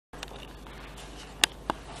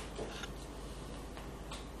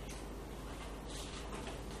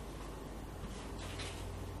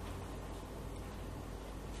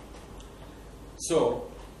So,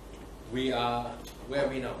 where are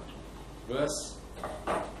we now? Verse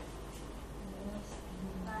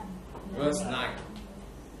 9.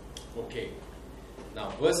 Okay. Now,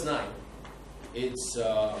 verse 9. It's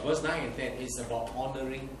verse 9 and 10 is about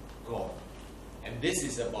honoring God. And this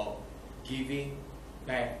is about giving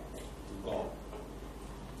back to God.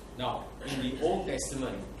 Now, in the Old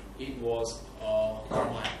Testament, it was a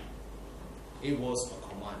command. It was a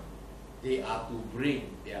command. They are to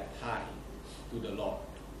bring their tithe to the Lord.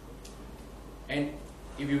 And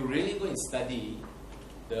if you really go and study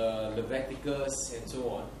the Leviticus and so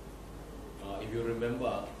on, if you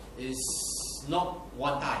remember, it's not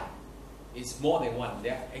one tithe. It's more than one.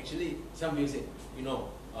 There are actually, some people say,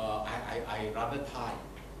 I rather tithe.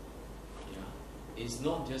 Yeah? It's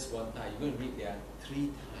not just one tithe. You're going to read there are 3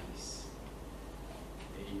 tithes.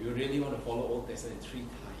 If you really want to follow Old Testament, 3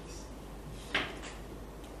 tithes.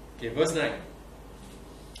 Okay, verse 9.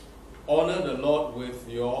 Honor the Lord with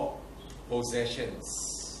your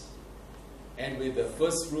possessions and with the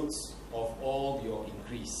first fruits of all your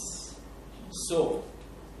increase. So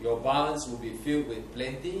your barns will be filled with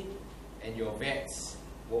plenty, and your vats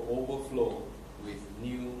will overflow with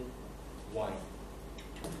new wine.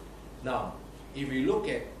 Now, if we look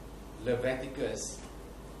at Leviticus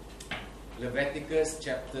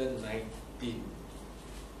chapter 19.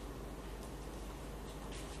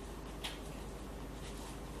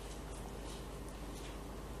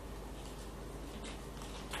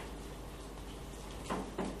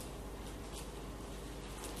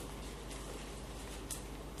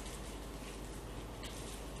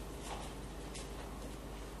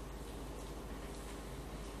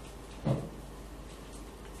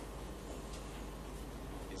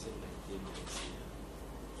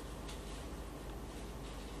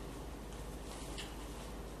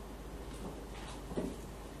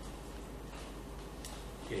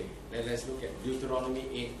 Okay, let's look at Deuteronomy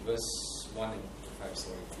 8 verse 1 and 5,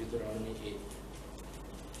 sorry. Deuteronomy 8.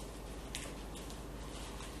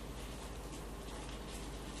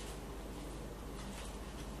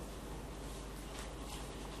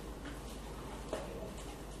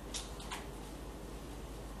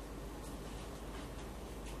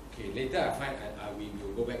 Okay, later I find we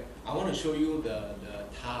will go back. I want to show you the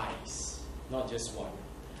tithes, not just one.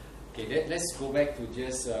 Okay, let's go back to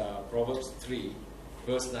just Proverbs 3.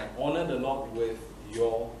 Verse 9, honor the Lord with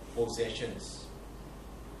your possessions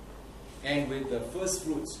and with the first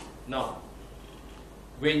fruits. Now,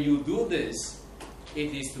 when you do this,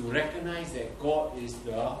 it is to recognize that God is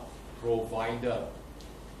the provider.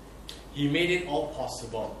 He made it all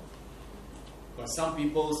possible. But some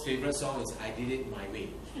people's favorite song is, I did it my way.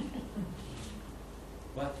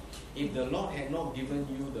 But if the Lord had not given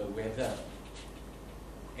you the weather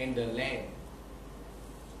and the land,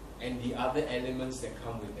 and the other elements that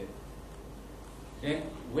come with it, then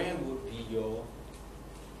where would be your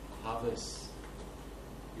harvest?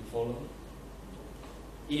 You follow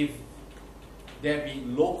me? If there be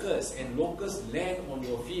locusts and locusts land on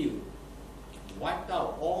your field, wiped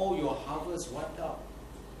out, all your harvest wiped out.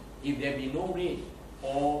 If there be no rain,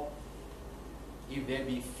 or if there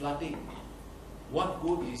be flooding, what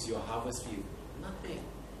good is your harvest field? Nothing.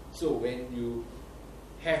 So when you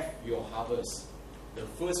have your harvest, the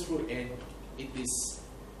first fruit, and it is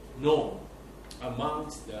known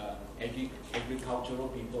amongst the agricultural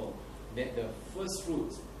people that the first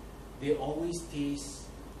fruits, they always taste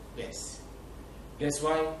best. That's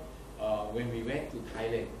why when we went to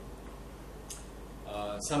Thailand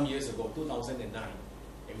some years ago, 2009,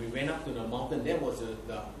 and we went up to the mountain, that was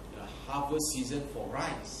the harvest season for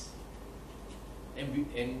rice.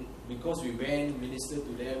 And because we went, ministered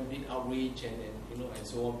to them, did outreach and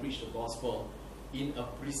so on, preached the gospel, in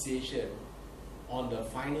appreciation, on the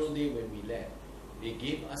final day when we left, they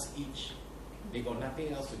gave us each, they got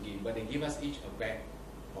nothing else to give, but they gave us each a bag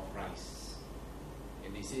of rice.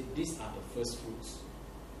 And they said, these are the first fruits.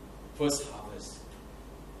 First harvest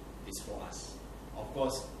is for us. Of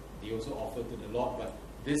course, they also offer to the Lord, but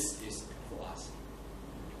this is for us.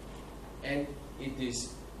 And it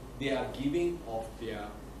is, they are giving of their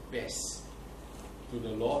best to the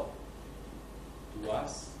Lord, to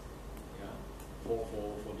us, for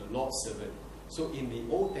the Lord's servant. So in the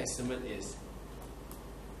Old Testament is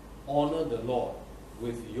honor the Lord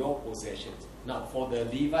with your possessions. Now for the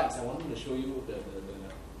Levites, I wanted to show you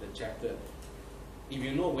the chapter. If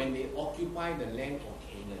you know, when they occupy the land of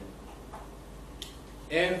Canaan,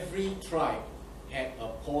 every tribe had a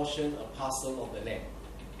portion, a parcel of the land,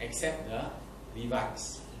 except the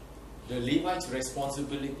Levites. The Levites'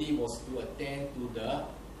 responsibility was to attend to the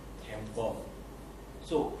temple.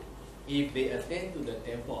 So if they attend to the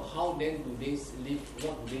temple, how then do they live?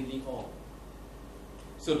 What do they live on?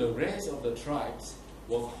 So the rest of the tribes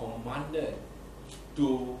were commanded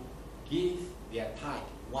to give their tithe,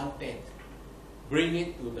 1/10, bring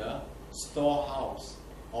it to the storehouse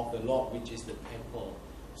of the Lord, which is the temple,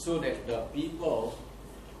 so that the people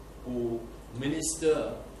who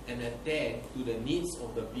minister and attend to the needs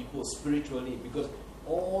of the people spiritually, because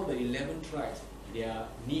all the 11 tribes, their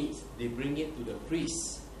needs, they bring it to the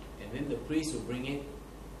priests, and then the priest will bring it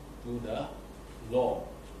to the Lord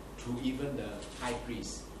through even the high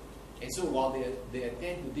priest. And so while they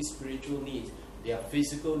attend to these spiritual needs, their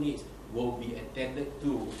physical needs will be attended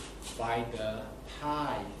to by the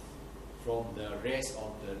tithe from the rest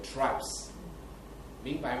of the tribes.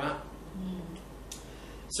 明白吗?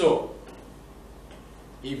 So,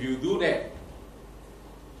 if you do that,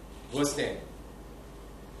 verse 10,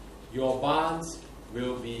 your barns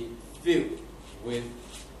will be filled with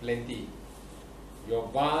plenty. Your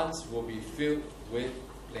barns will be filled with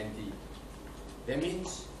plenty. That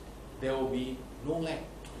means there will be no lack.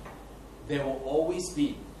 There will always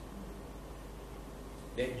be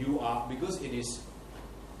that you are, because it is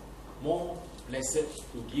more blessed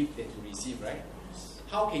to give than to receive, right?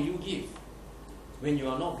 How can you give when you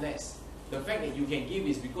are not blessed? The fact that you can give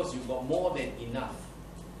is because you got more than enough.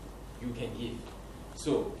 You can give.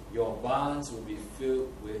 So your barns will be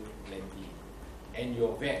filled with plenty. And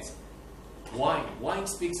your vats, wine. Wine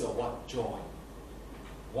speaks of what? Joy.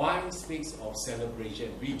 Wine speaks of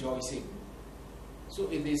celebration, rejoicing. So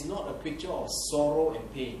it is not a picture of sorrow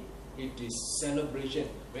and pain. It is celebration.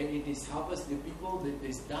 When it is harvest, the people,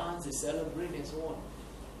 they dance, they celebrate and so on.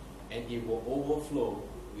 And it will overflow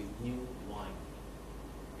with new wine.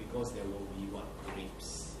 Because there will be what?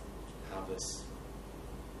 Grapes. Harvest.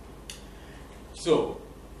 So,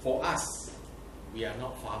 for us, we are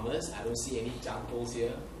not farmers. I don't see any jungles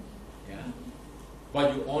here. Yeah?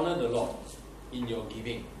 But you honor the Lord in your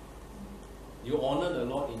giving. You honor the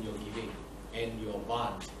Lord in your giving and your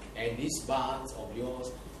barns. And these barns of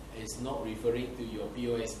yours is not referring to your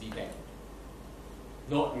POSB bank.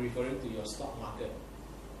 Not referring to your stock market.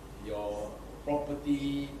 Your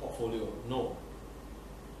property portfolio. No.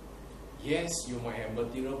 Yes, you might have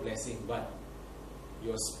material blessing, but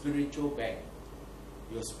your spiritual bank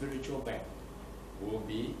will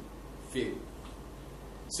be filled.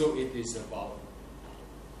 So it is about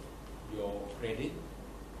your credit,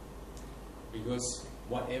 because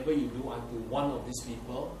whatever you do unto one of these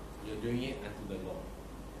people, you're doing it unto the Lord.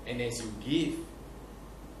 And as you give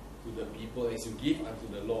to the people, as you give unto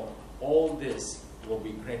the Lord, all this will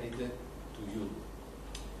be credited to you.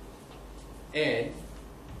 And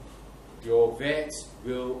your vats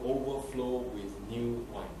will overflow with new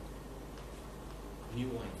wine. New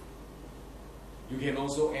wine. You can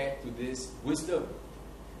also add to this wisdom.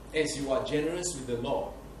 As you are generous with the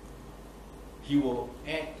Lord, He will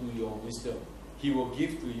add to your wisdom. He will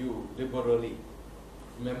give to you liberally.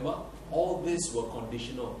 Remember, all this were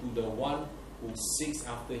conditional. To the one who seeks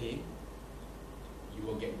after Him, you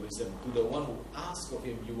will get wisdom. To the one who asks of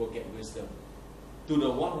Him, you will get wisdom. To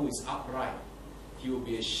the one who is upright, He will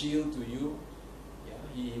be a shield to you. Yeah,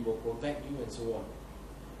 He will protect you and so on.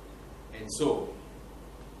 And so,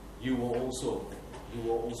 you will also,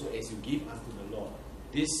 as you give unto the Lord,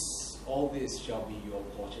 all this shall be your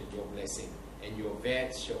portion, your blessing, and your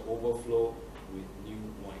vats shall overflow with new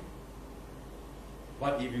wine.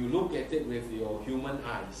 But if you look at it with your human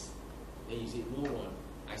eyes, then you say, no one,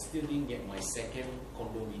 I still didn't get my second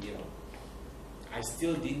condominium. I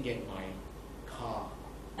still didn't get my car.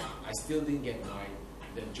 I still didn't get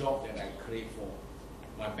the job that I crave for.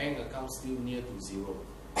 My bank account still near to zero.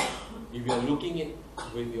 If you are looking at it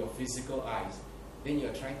with your physical eyes, then you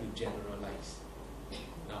are trying to generalize.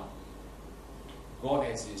 Now, God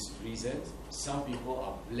has His reasons. Some people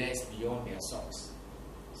are blessed beyond their socks.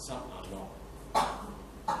 Some are not.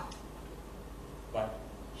 But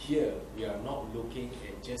here, we are not looking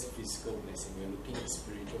at just physical blessing. We are looking at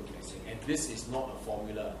spiritual blessing. And this is not a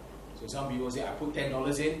formula. So some people say, I put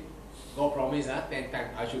 $10 in. God promised 10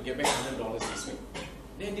 times. I should get back $100 this week.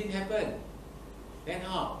 Then it didn't happen. Then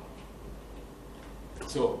how?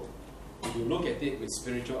 So, if you look at it with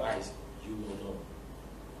spiritual eyes, you will know.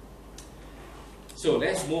 So,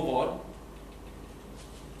 let's move on.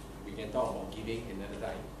 We can talk about giving another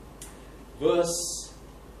time. Verse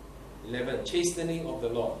 11, chastening of the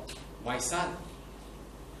Lord. My son,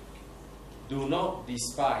 do not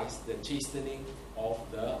despise the chastening of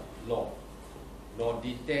the Lord, nor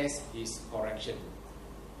detest His correction.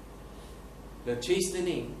 The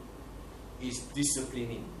chastening is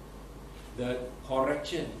disciplining. The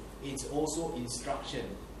correction is also instruction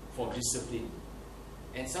for discipline.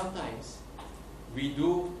 And sometimes we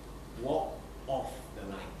do walk off the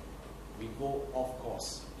line. we go off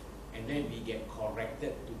course, and then we get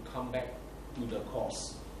corrected to come back to the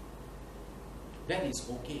course. That is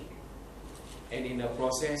okay. And in the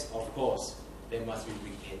process, of course, there must be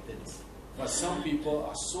repentance. But some people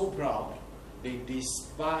are so proud, they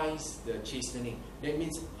despise the chastening. That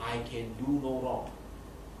means I can do no wrong.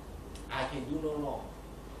 I can do no wrong.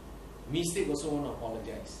 Mistake also want to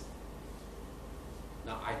apologize.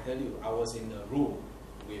 Now I tell you, I was in a room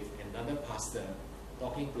with another pastor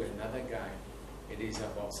talking to another guy. It is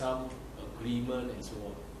about some agreement and so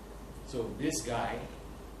on. So this guy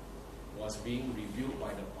was being rebuked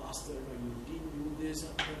by the pastor. You didn't do this.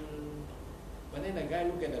 But then the guy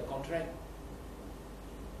looked at the contract.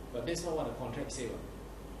 But that's not what the contract said.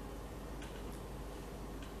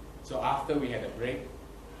 So after we had a break,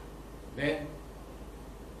 then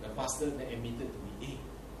the pastor then admitted to me, hey,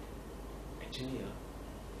 actually,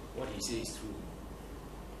 what he says is true.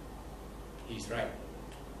 He's right.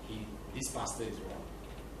 This pastor is wrong.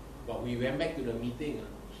 But we went back to the meeting.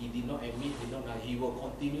 He did not admit, he will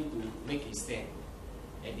continue to make his stand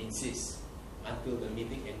and insist until the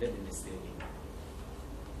meeting ended in a stalemate.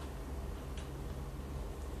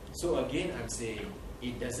 So again, I'm saying,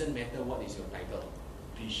 it doesn't matter what is your title.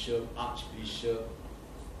 Bishop, archbishop,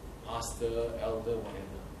 pastor, elder,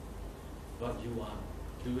 whatever. But you are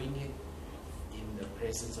doing it in the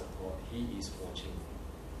presence of God. He is watching.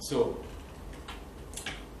 So,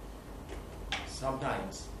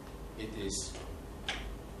 sometimes it is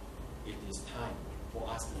time for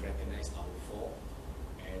us to recognize our fault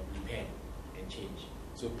and repent and change.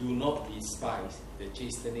 So do not despise the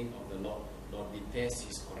chastening of the Lord, nor detest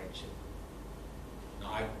his correction.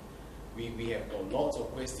 Now we have got lots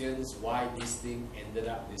of questions why this thing ended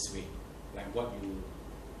up this way. Like what you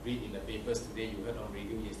read in the papers today, you heard on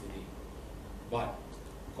radio yesterday. But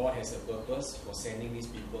God has a purpose for sending these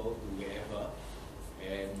people to wherever,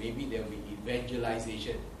 and maybe there will be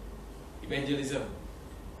evangelism,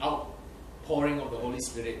 outpouring of the Holy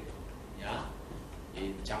Spirit, yeah,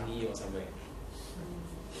 in Changi or somewhere.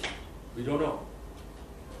 We don't know.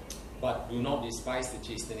 But do not despise the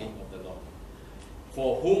chastening of the Lord.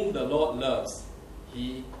 For whom the Lord loves,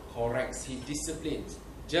 he corrects, he disciplines,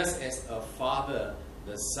 just as a father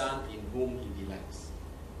the son in whom he delights.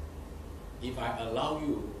 If I allow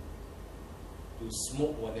you to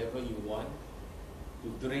smoke whatever you want, to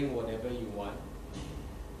drink whatever you want,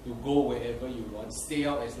 to go wherever you want, stay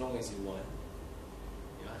out as long as you want,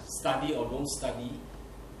 yeah, study or don't study,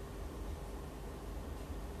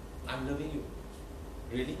 I'm loving you.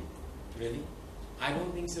 Really? Really? I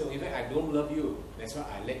don't think so. In fact, I don't love you. That's why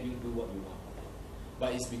I let you do what you want.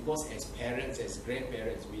 But it's because as parents, as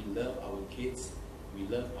grandparents, we love our kids, we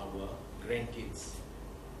love our grandkids.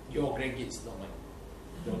 Your grandkids, not mine.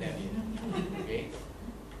 Don't have it. Okay?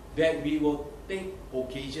 That we will take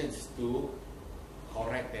occasions to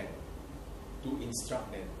correct them, to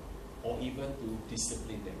instruct them, or even to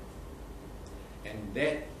discipline them. And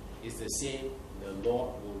that is the same the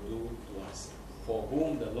Lord will do to us. For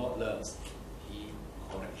whom the Lord loves, he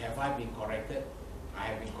corrects. Have I been corrected? I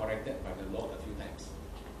have been corrected by the Lord a few times.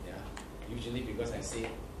 Yeah, usually because I say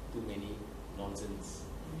too many nonsense.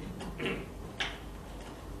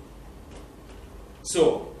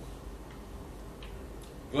 So,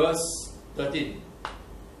 verse 13. Are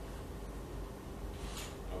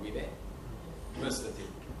we there? Verse 13.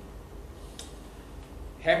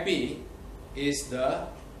 Happy is the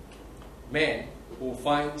man who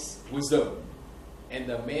finds wisdom, and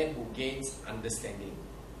the man who gains understanding.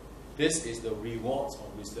 This is the rewards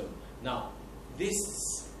of wisdom. Now,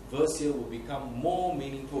 this verse here will become more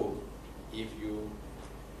meaningful if you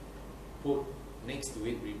put next to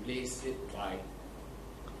it, replace it by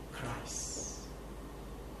Christ.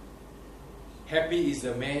 Happy is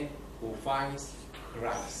the man who finds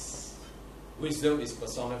Christ. Wisdom is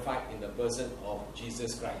personified in the person of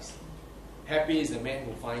Jesus Christ. Happy is the man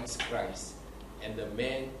who finds Christ, and the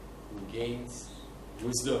man who gains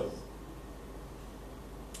wisdom.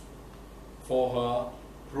 For her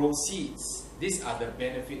proceeds, these are the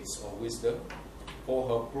benefits of wisdom. For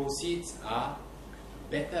her proceeds are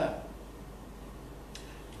better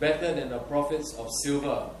than the profits of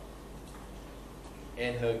silver,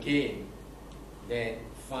 and her gain than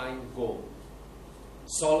fine gold.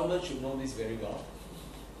 Solomon should know this very well.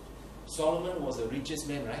 Solomon was the richest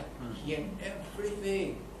man, right? He had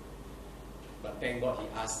everything. But thank God he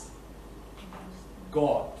asked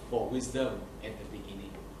God for wisdom at the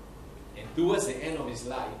beginning. And towards the end of his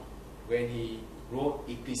life, when he wrote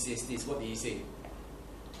Ecclesiastes, what did he say?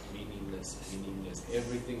 Meaningless, meaningless.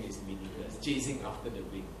 Everything is meaningless. Chasing after the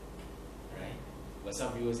wind. Right? But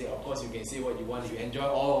some people say, of course you can say what you want. You enjoy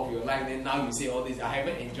all of your life, then now you say all this. I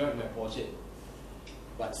haven't enjoyed my portion.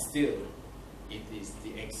 But still, it is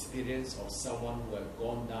the experience of someone who has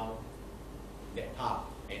gone down that path.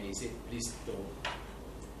 And he said, please don't.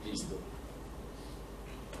 Please don't.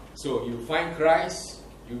 So you find Christ,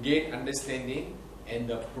 you gain understanding, and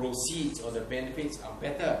the proceeds or the benefits are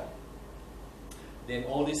better than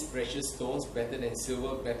all these precious stones, better than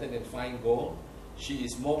silver, better than fine gold. She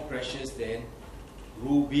is more precious than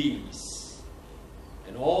rubies.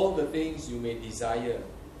 And all the things you may desire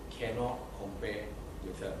cannot compare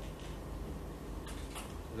with her.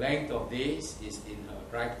 Length of days is in her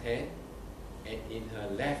right hand, and in her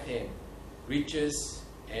left hand riches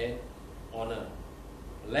and honor.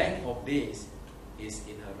 Length of days is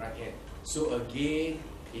in her right hand. So again,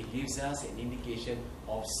 it gives us an indication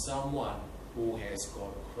of someone who has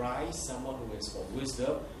got Christ, someone who has got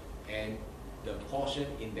wisdom, and the portion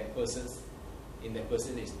in that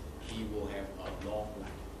person is he will have a long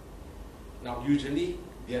life. Now usually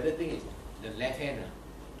the other thing is the left hand.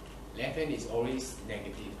 Left hand is always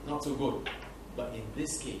negative, not so good. But in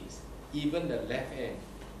this case, even the left hand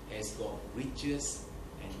has got riches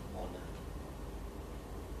and honor.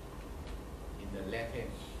 In the left hand,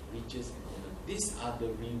 riches and honor. These are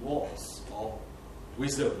the rewards of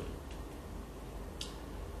wisdom.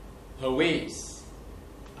 Her ways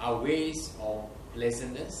are ways of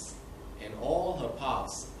pleasantness, and all her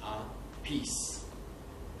paths are peace.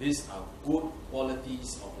 These are good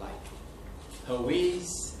qualities of life. Her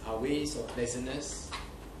ways are ways of pleasantness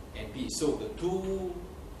and peace. So the two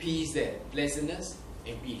P's there, pleasantness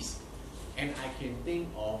and peace. And I can think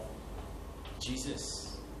of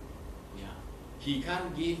Jesus. Yeah. He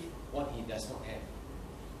can't give what he does not have.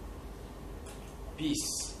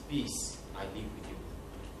 Peace, peace, I live with you.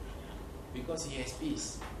 Yeah. Because he has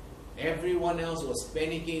peace. Everyone else was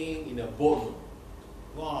panicking in a boat.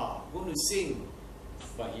 Wow, going to sing.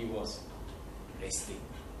 But he was resting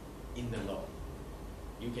in the Lord.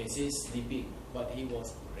 You can say sleeping, but he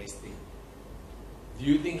was resting. Do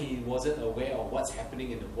you think he wasn't aware of what's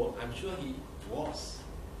happening in the boat? I'm sure he was.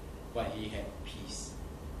 But he had peace.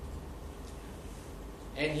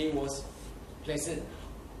 And he was pleasant.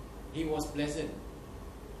 He was pleasant.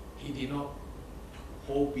 He did not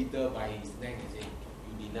hold Peter by his neck and say,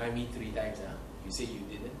 you deny me 3 times, huh? You say you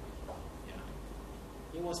didn't? Yeah.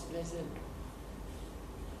 He was pleasant.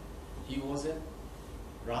 He wasn't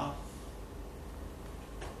rough.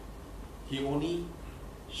 He only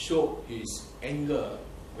showed his anger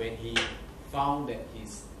when he found that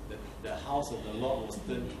the house of the Lord was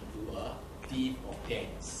turned into a thief of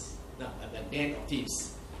dens. No, a den of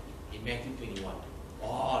thieves in Matthew 21.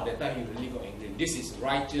 Oh, that time he really got angry. This is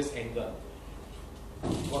righteous anger.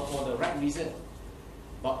 But for the right reason.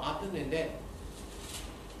 But other than that,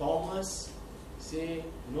 Thomas said,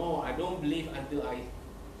 no, I don't believe until I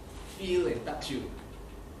feel and touch you.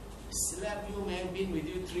 Slap you, man, been with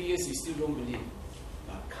you 3 years, you still don't believe.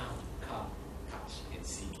 But come, touch and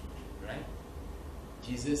see. Right?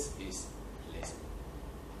 Jesus is pleasant.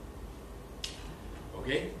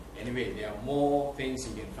 Okay? Anyway, there are more things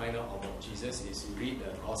you can find out about Jesus as you read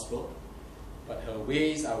the gospel. But her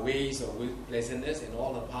ways are ways of pleasantness, and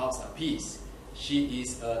all her paths are peace. She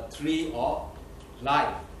is a tree of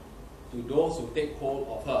life to those who take hold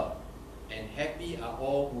of her. And happy are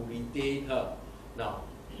all who retain her. Now,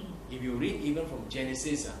 if you read even from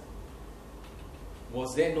Genesis,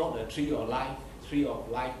 was there not a tree of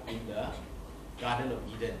life in the Garden of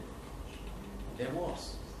Eden? There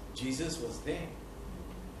was. Jesus was there.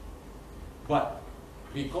 But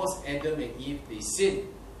because Adam and Eve, they sinned,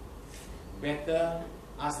 better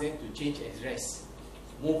ask them to change address,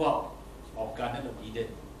 move out of Garden of Eden.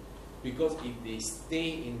 Because if they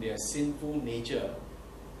stay in their sinful nature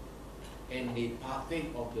and they partake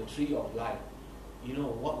of the tree of life, you know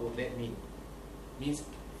what would that mean? Means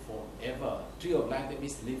forever. Tree of life, that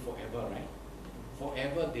means live forever, right?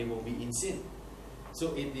 Forever they will be in sin.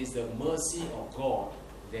 So it is the mercy of God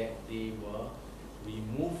that they were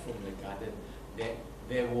removed from the garden, that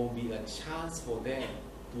there will be a chance for them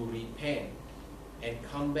to repent and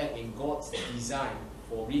come back in God's design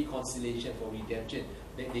for reconciliation, for redemption,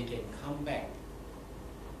 that they can come back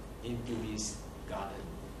into His garden,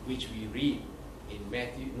 which we read in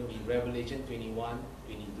Revelation 21,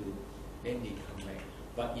 22. Then they come back.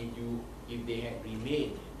 But if they had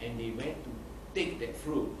remained and they went to take that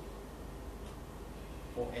fruit,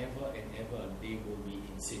 forever and ever they will be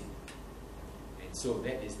in sin. And so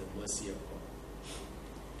that is the mercy of God.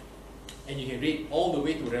 And you can read all the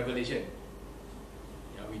way to Revelation.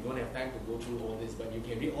 Yeah, we don't have time to go through all this, but you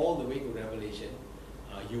can read all the way to Revelation.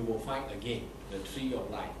 You will find again the tree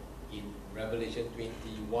of life. in Revelation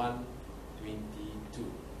 21:22.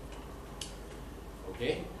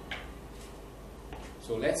 Okay?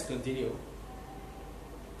 So let's continue.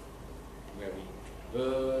 Where are we?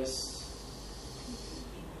 Verse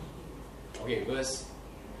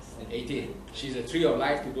 18. She's a tree of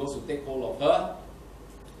life to those who take hold of her,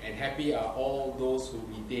 and happy are all those who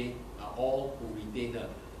retain her.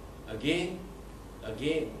 Again,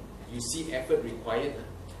 you see effort required.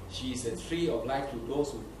 She is a tree of life to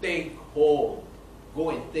those who take hold, go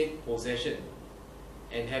and take possession,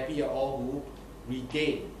 and happy are all who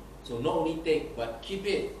retain. So not only take, but keep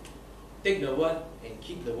it. Take the word and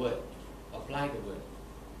keep the word. Apply the word.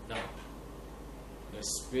 Now, the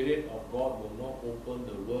Spirit of God will not open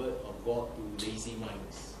the word of God to lazy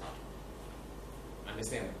minds.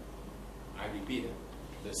 Understand? I repeat,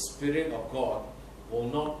 the Spirit of God will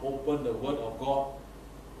not open the word of God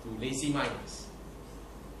to lazy minds.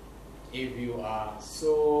 If you are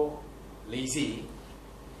so lazy,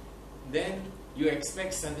 then you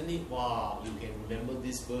expect suddenly, wow, you can remember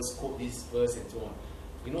this verse, quote this verse, and so on.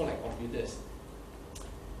 You know, like computers.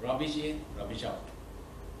 Rubbish in, rubbish out.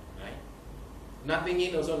 Right? Nothing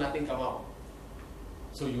in, also nothing come out.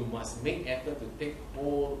 So you must make effort to take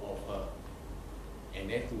hold of her and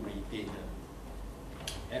then to retain her.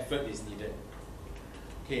 Effort is needed.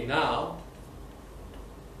 Okay, now,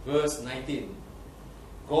 verse 19.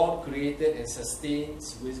 God created and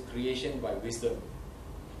sustains with creation by wisdom.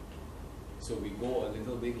 So we go a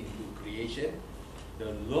little bit into creation.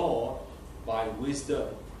 The Lord, by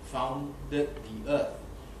wisdom, founded the earth.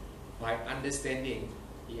 By understanding,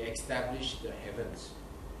 He established the heavens.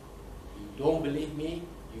 You don't believe me?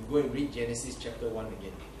 You go and read Genesis chapter 1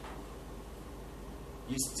 again.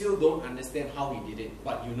 You still don't understand how He did it,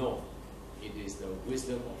 but you know it is the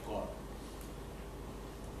wisdom of God.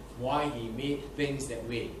 Why He made things that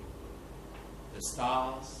way. The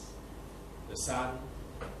stars, the sun,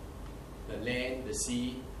 the land, the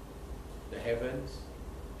sea, the heavens,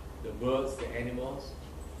 the birds, the animals,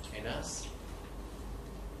 and us.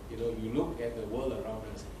 You know, you look at the world around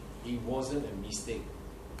us, it wasn't a mistake.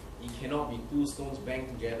 It cannot be two stones banged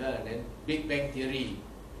together and then Big Bang Theory,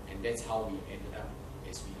 and that's how we ended up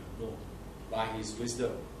as we know. By His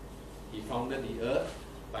wisdom, He founded the earth.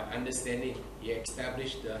 By understanding, He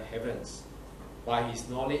established the heavens. By His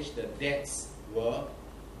knowledge, the depths were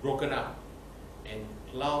broken up, and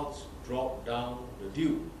clouds dropped down the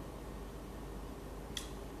dew.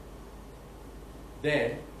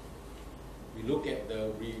 Then, we look at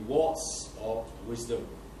the rewards of wisdom.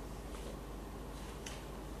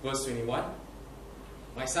 Verse 21.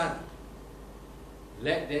 My son,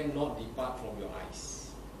 let them not depart from your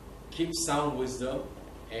eyes. Keep sound wisdom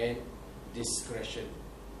and discretion,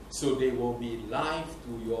 so they will be life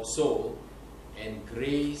to your soul and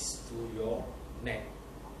grace to your neck.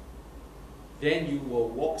 Then you will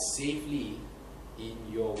walk safely in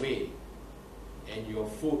your way, and your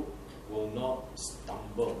foot will not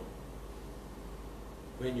stumble.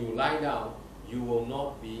 When you lie down, you will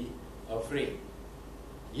not be afraid.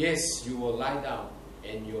 Yes, you will lie down,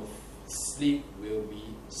 and your sleep will be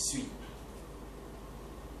sweet.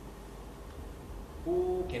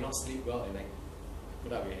 Who cannot sleep well at night?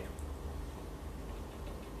 Put up your hand.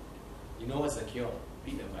 You know what's the cure?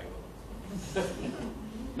 Read the Bible.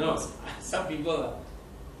 No, some people,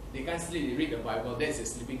 they can't sleep, they read the Bible. That's a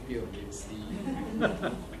sleeping pill. They sleep.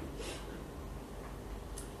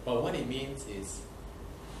 But what it means is,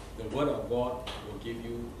 the Word of God will give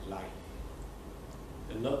you life.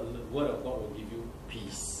 The Word of God will give you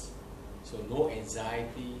peace. So no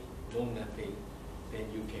anxiety, no nothing.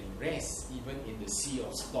 Then you can rest even in the sea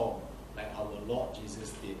of storm, like our Lord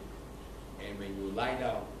Jesus did. And when you lie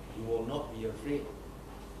down, you will not be afraid.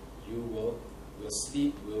 Your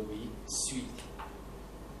sleep will be sweet.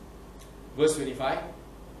 Verse 25.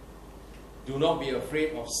 Do not be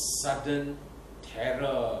afraid of sudden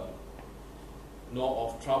terror, nor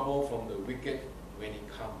of trouble from the wicked when it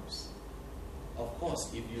comes. Of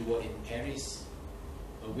course, if you were in Paris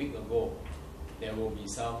a week ago, there will be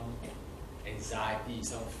some anxiety,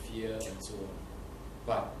 some fear, and so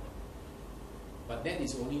on. But that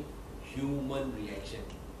is only human reaction.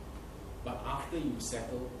 But after you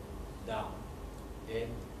settle down, then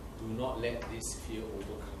do not let this fear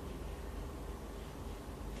overcome you.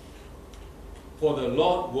 For the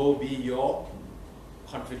Lord will be your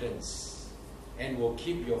confidence and will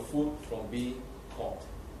keep your foot from being caught.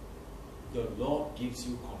 The Lord gives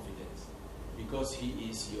you confidence because He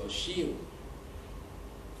is your shield.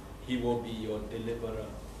 He will be your deliverer.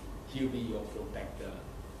 He'll be your protector.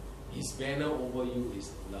 His banner over you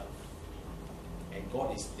is love. And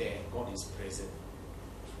God is there. God is present.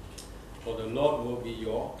 For the Lord will be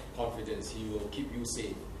your confidence. He will keep you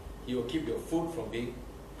safe. He will keep your foot from being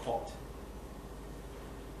caught.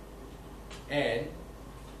 And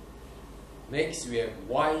next, we have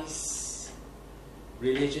wise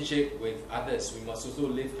relationship with others. We must also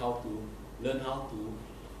learn how to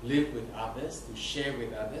live with others, to share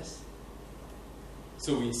with others.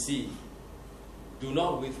 So we see, do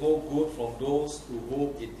not withhold good from those to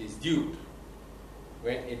whom it is due,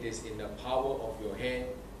 when it is in the power of your hand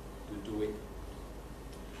to do it.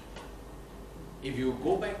 If you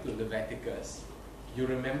go back to Leviticus, you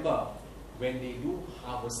remember when they do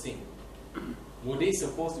harvesting, were they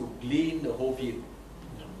supposed to glean the whole field?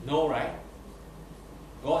 No, right?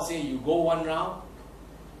 God said, you go one round,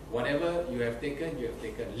 whatever you have taken, you have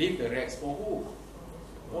taken. Leave the rest for who?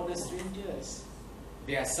 For the strangers.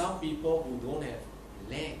 There are some people who don't have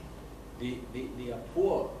land. They are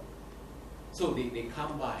poor. So they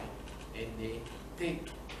come by and they take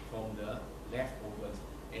from the leftovers.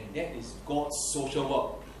 And that is God's social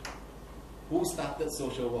work. Who started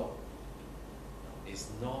social work? It's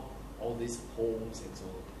not all these homes and so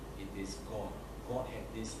on. It is God. God had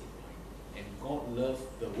this in mind. And God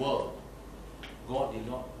loved the world. God did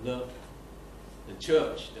not love the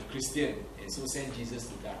church, the Christian, and so sent Jesus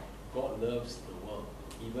to die. God loves the world,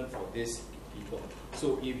 even for these people.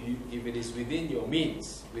 So if it is within your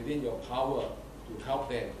means, within your power to help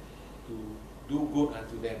them, to do good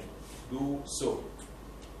unto them, do so.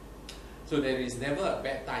 So there is never a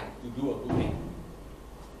bad time to do a good thing.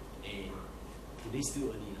 And today's still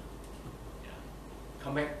early now. Yeah.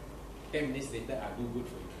 Come back 10 minutes later, I'll do good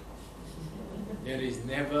for you. There is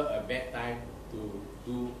never a bad time to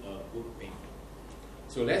do a good thing.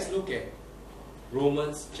 So let's look at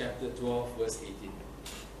Romans chapter 12 verse 18.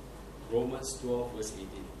 Romans 12 verse 18.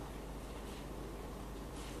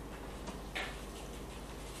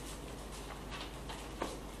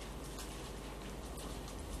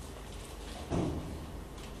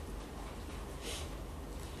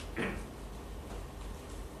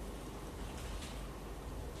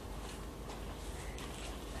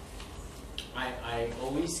 I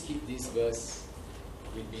always keep this verse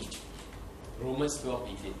with me. Romans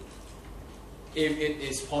 12:18. If it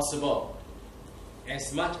is possible,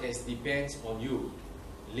 as much as depends on you,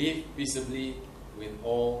 live peaceably with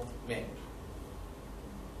all men.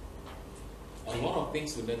 A lot of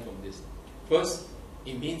things to learn from this. First,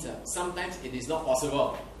 it means sometimes it is not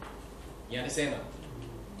possible. You understand?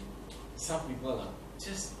 Some people are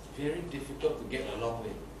just very difficult to get along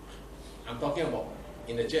with. I'm talking about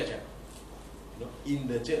in the church. In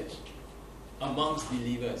the church, amongst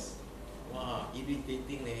believers. Wow,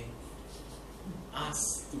 irritating eh?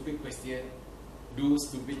 Ask stupid questions, do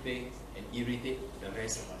stupid things, and irritate the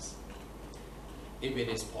rest of us. If it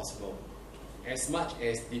is possible, as much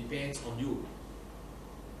as depends on you.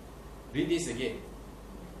 Read this again.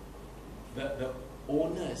 The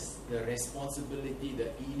onus, the responsibility, the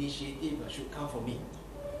initiative should come from me.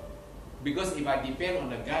 Because if I depend on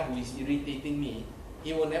the guy who is irritating me,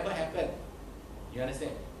 it will never happen. You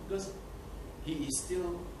understand? Because he is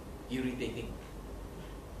still irritating.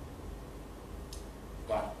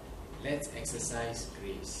 But let's exercise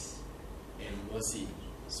grace and mercy.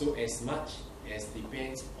 So as much as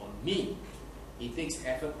depends on me, it takes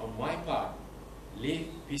effort on my part. Live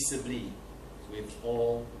peaceably with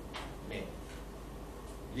all men.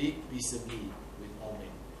 Live peaceably with all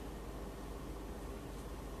men.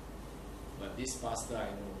 But this pastor,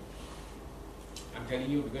 I know. I'm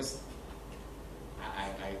telling you because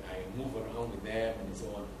I move around with them and so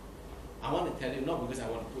on. I want to tell you, not because I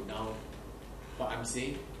want to put down, but I'm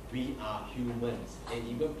saying we are humans. And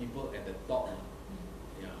even people at the top,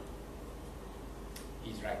 yeah,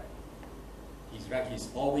 he's right. He's right. He's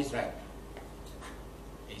always right.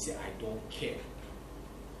 And he said, I don't care.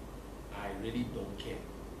 I really don't care.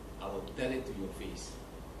 I will tell it to your face.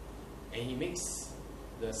 And he makes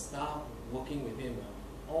the staff working with him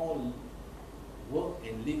all work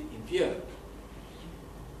and live in fear.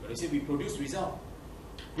 But he said, we produce result.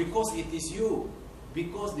 Because it is you.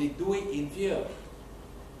 Because they do it in fear.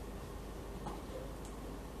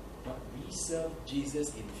 But we serve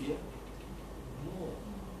Jesus in fear? No.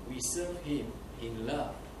 We serve him in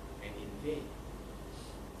love and in faith.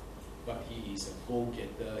 But he is a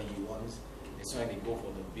go-getter. He wants, that's why they go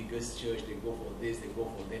for the biggest church, they go for this, they go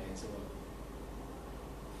for that, and so on.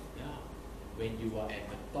 Yeah. When you are at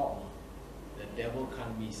the top, the devil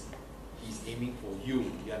can't miss. He's aiming for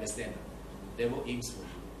you. You understand? The devil aims for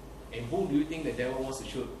you. And who do you think the devil wants to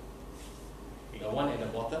shoot? The one at the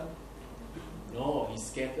bottom? No, he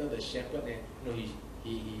scattered the shepherd. And, no,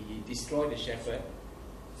 he destroyed the shepherd.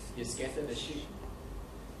 He scattered the sheep.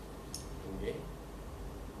 Okay?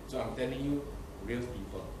 So I'm telling you, real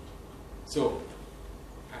people. So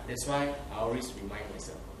that's why I always remind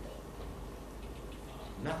myself,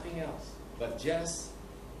 nothing else, but just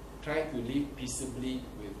try to live peaceably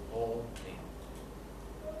with all men.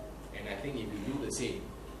 And I think if you do the same,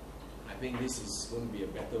 I think this is going to be a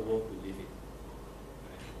better world to live in.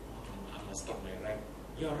 I must get my right.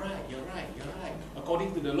 You're right, you're right, you're right.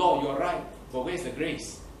 According to the law, you're right. But where's the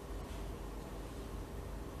grace?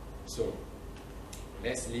 So,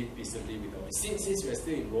 let's live peaceably with all. Since we're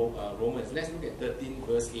still in Romans, let's look at 13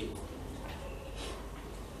 verse 8.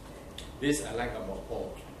 This I like about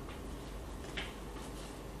Paul.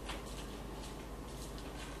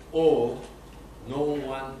 Owe no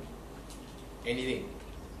one anything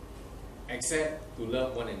except to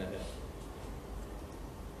love one another.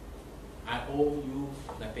 I owe you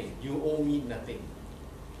nothing. You owe me nothing.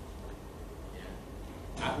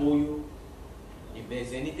 Yeah. I owe you. If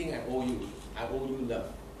there's anything I owe you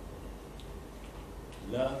love.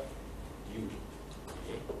 Love you.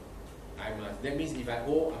 Okay. That means if I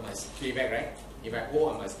owe, I must pay back, right? If I owe,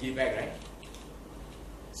 I must give back, right?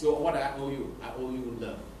 So what do I owe you? I owe you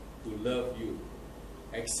love. To love you.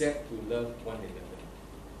 Except to love one another.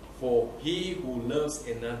 For he who loves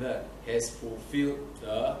another has fulfilled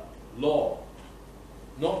the law.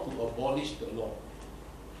 Not to abolish the law.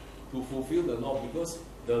 To fulfill the law, because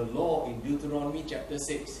the law in Deuteronomy chapter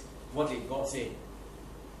 6, what did God say?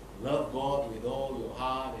 Love God with all your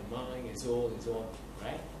heart and mind and soul and so on,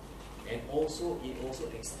 right? And also, it also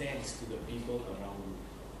extends to the people around you.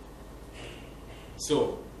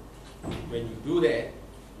 So, when you do that,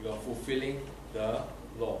 you are fulfilling the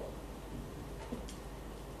law.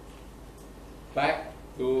 Back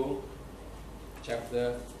to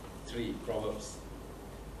chapter 3, Proverbs.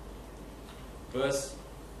 Verse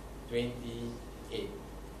 28.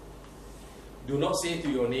 Do not say to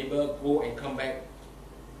your neighbor, go and come back,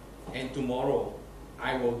 and tomorrow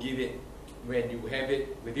I will give it when you have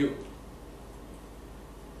it with you.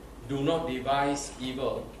 Do not devise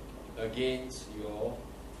evil against your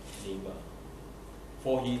neighbor,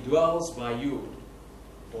 for he dwells by you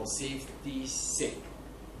for safety's sake.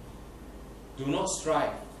 Do not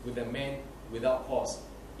strive with a man without cause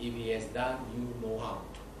if he has done you no harm.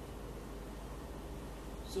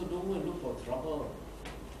 So don't go and look for trouble.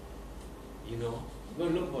 You know, go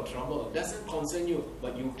and look for trouble. It doesn't concern you,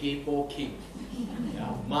 but you kepo king.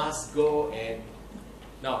 Yeah, must go and...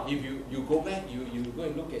 Now, if you go back, you go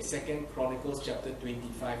and look at 2 Chronicles chapter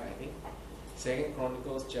 25, I think. 2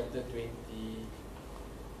 Chronicles chapter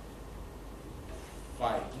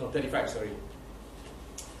 35, sorry.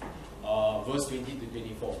 Verse 20 to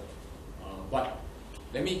 24. But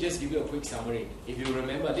let me just give you a quick summary. If you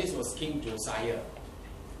remember, this was King Josiah.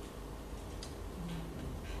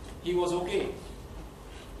 He was okay.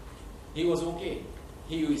 He was okay.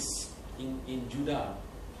 He was in Judah.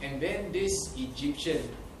 And then this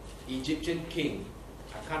Egyptian king,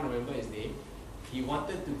 I can't remember his name, he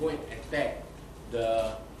wanted to go and attack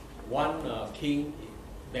the one king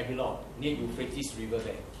in Babylon, near Euphrates River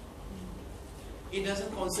there. It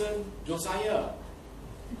doesn't concern Josiah.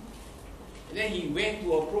 And then he went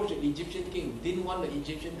to approach the Egyptian king, didn't want to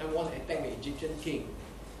attack the Egyptian king,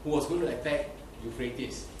 who was going to attack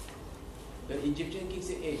Euphrates. The Egyptian king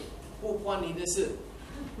said, hey, 不关你的事.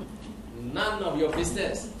 None of your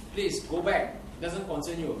business. Please go back. It doesn't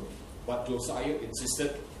concern you. But Josiah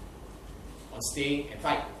insisted on staying and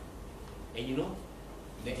fight. And you know,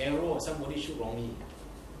 the arrow of somebody shoot wrongly.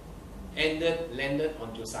 Landed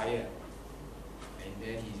on Josiah. And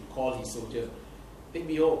then he called his soldier, take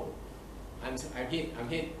me home. I'm hit. And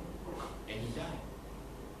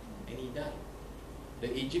he died. The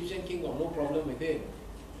Egyptian king got no problem with him.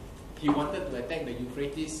 He wanted to attack the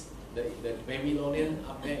Euphrates, the Babylonian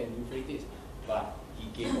up there in Euphrates, but he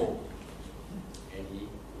came home and he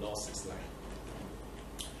lost his life.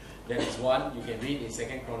 That is one you can read in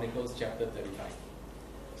 2 Chronicles chapter 35.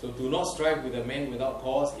 So do not strive with a man without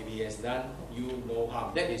cause if he has done you no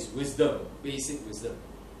harm. That is wisdom, basic wisdom.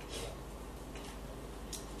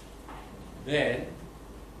 Then,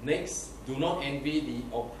 next, do not envy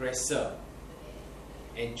the oppressor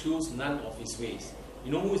and choose none of his ways.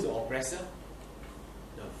 You know who is the oppressor?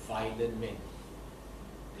 The violent man.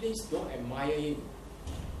 Please don't admire him.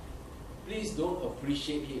 Please don't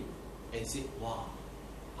appreciate him and say, wow,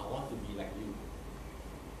 I want to be like you.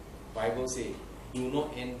 Bible says, do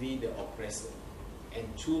not envy the oppressor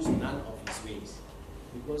and choose none of his ways.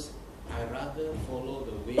 Because I rather follow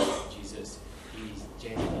the way of Jesus. He is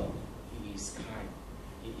gentle, he is kind,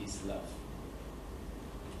 he is love.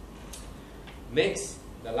 Next,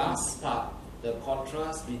 the last part, the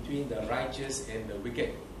contrast between the righteous and the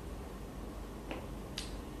wicked.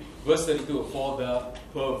 Verse 32, for the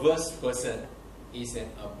perverse person is an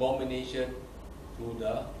abomination to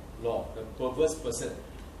the Lord. The perverse person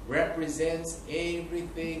represents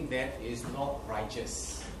everything that is not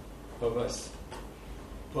righteous. Perverse.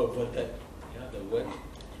 Perverted. Yeah, the word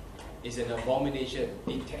is an abomination,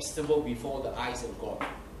 detestable before the eyes of God.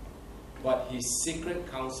 But his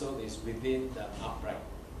secret counsel is within the upright.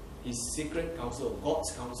 His secret counsel,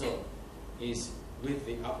 God's counsel, is with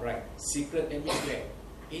the upright. Secret, that means where?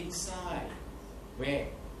 Inside. Where?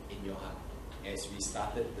 In your heart. As we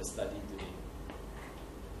started the study today.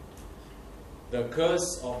 The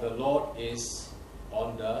curse of the Lord is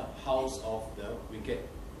on the house of the wicked.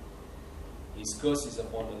 His curse is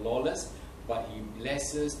upon the lawless, but he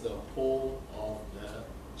blesses the whole of the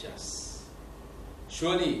just.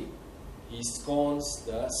 Surely he scorns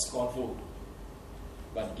the scornful,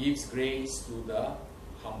 but gives grace to the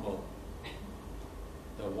humble.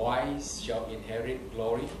 The wise shall inherit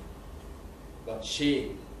glory, but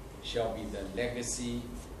shame shall be the legacy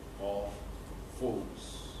of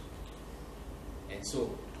fools. And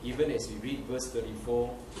so, even as we read verse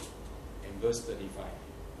 34 and verse 35,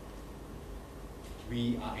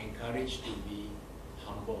 we are encouraged to be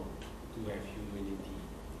humble, to have humility,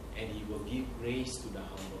 and he will give grace to the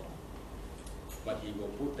humble, but he will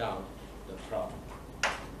put down the proud.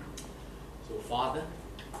 So, Father,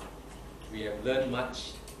 we have learned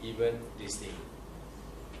much even this day.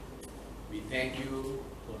 We thank you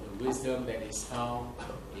for the wisdom that is found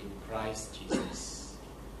in Christ Jesus.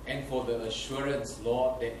 And for the assurance,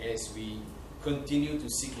 Lord, that as we continue to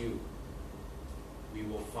seek you, we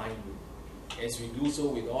will find you. As we do so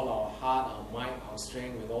with all our heart, our mind, our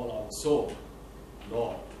strength, with all our soul,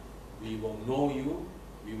 Lord, we will know you,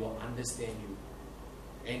 we will understand you.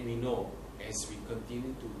 And we know as we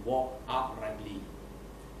continue to walk uprightly,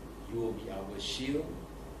 you will be our shield,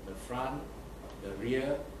 the front, the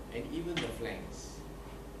rear, and even the flanks.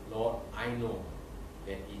 Lord, I know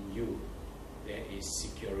that in you there is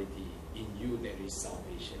security. In you there is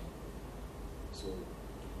salvation. So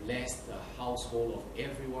bless the household of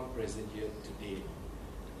everyone present here today.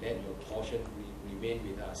 Let your portion remain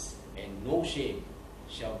with us. And no shame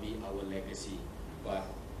shall be our legacy, but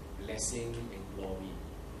blessing and glory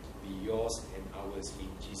be yours and ours in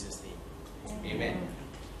Jesus' name. Amen.